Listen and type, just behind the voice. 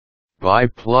Buy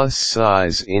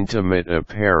plus-size intimate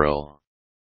apparel.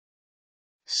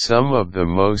 Some of the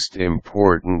most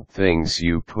important things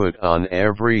you put on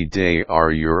every day are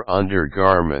your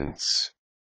undergarments.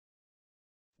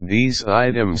 These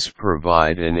items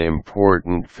provide an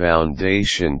important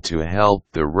foundation to help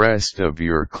the rest of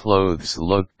your clothes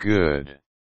look good.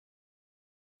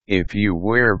 If you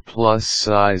wear plus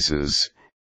sizes,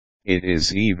 it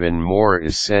is even more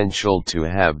essential to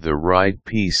have the right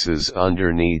pieces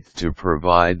underneath to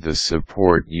provide the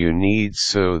support you need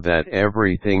so that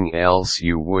everything else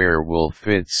you wear will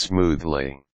fit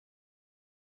smoothly.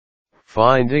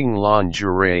 Finding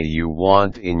lingerie you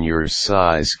want in your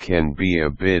size can be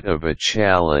a bit of a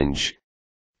challenge.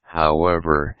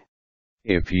 However,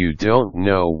 if you don't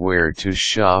know where to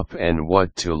shop and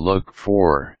what to look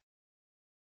for,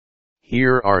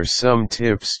 here are some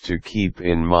tips to keep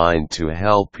in mind to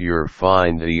help you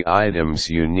find the items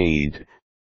you need.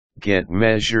 Get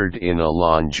measured in a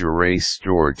lingerie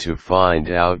store to find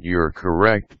out your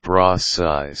correct bra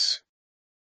size.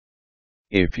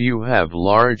 If you have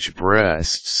large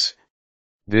breasts,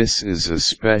 this is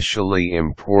especially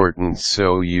important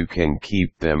so you can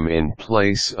keep them in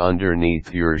place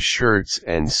underneath your shirts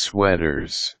and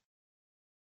sweaters.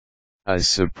 A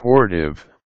supportive,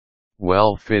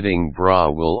 well-fitting bra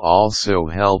will also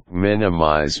help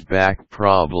minimize back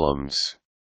problems.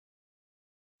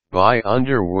 Buy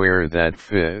underwear that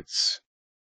fits.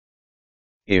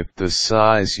 If the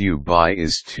size you buy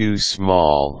is too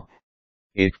small,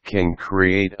 it can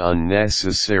create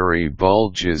unnecessary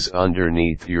bulges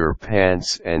underneath your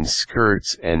pants and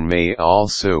skirts and may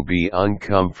also be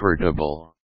uncomfortable.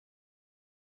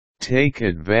 Take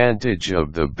advantage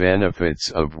of the benefits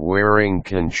of wearing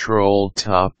control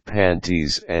top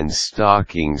panties and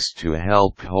stockings to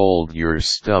help hold your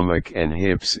stomach and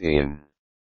hips in.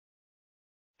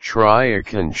 Try a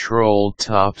control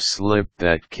top slip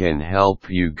that can help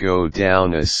you go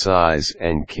down a size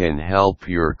and can help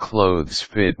your clothes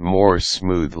fit more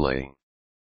smoothly.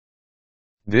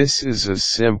 This is a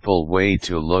simple way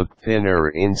to look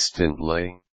thinner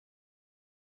instantly.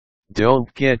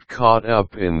 Don't get caught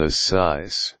up in the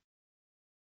size.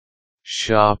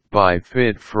 Shop by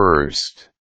fit first.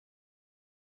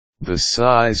 The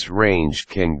size range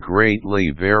can greatly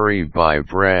vary by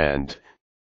brand,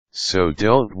 so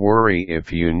don't worry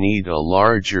if you need a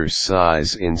larger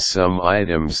size in some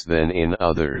items than in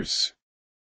others.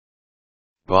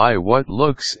 Buy what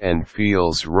looks and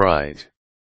feels right.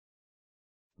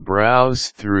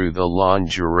 Browse through the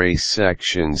lingerie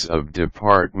sections of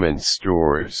department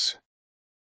stores.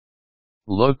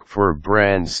 Look for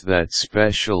brands that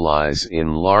specialize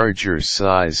in larger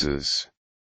sizes.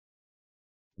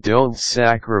 Don't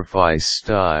sacrifice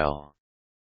style.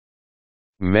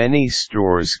 Many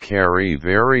stores carry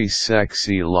very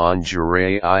sexy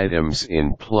lingerie items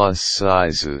in plus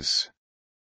sizes.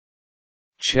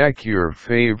 Check your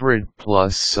favorite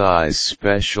plus-size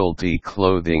specialty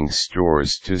clothing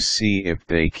stores to see if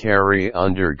they carry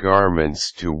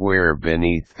undergarments to wear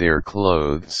beneath their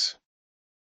clothes.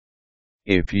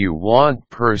 If you want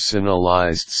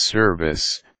personalized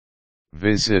service,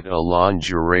 visit a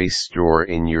lingerie store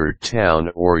in your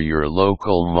town or your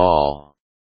local mall.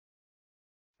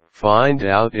 Find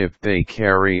out if they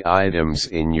carry items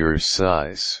in your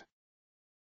size.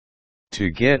 To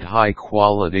get high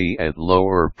quality at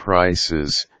lower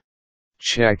prices,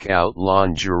 check out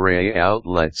lingerie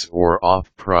outlets or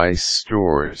off-price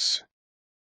stores.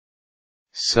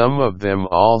 Some of them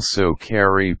also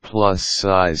carry plus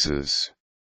sizes.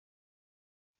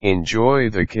 Enjoy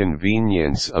the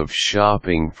convenience of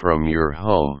shopping from your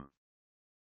home.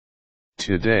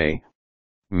 Today,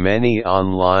 many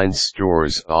online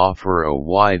stores offer a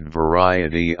wide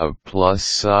variety of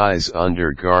plus-size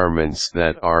undergarments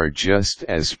that are just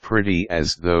as pretty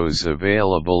as those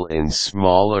available in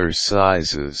smaller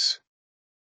sizes.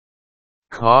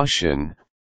 Caution: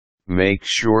 make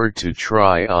sure to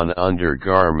try on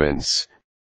undergarments,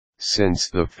 since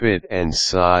the fit and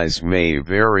size may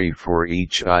vary for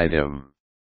each item.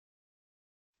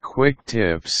 Quick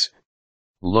tips: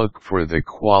 look for the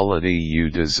quality you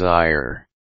desire.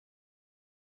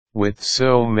 With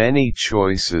so many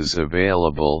choices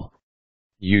available,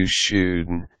 you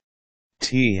shouldn't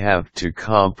have to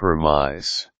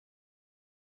compromise.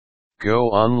 Go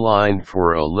online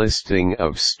for a listing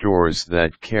of stores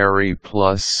that carry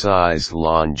plus-size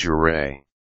lingerie.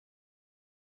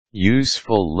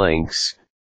 Useful links: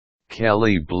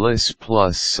 Kelly Bliss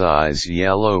Plus Size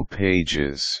Yellow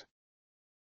Pages.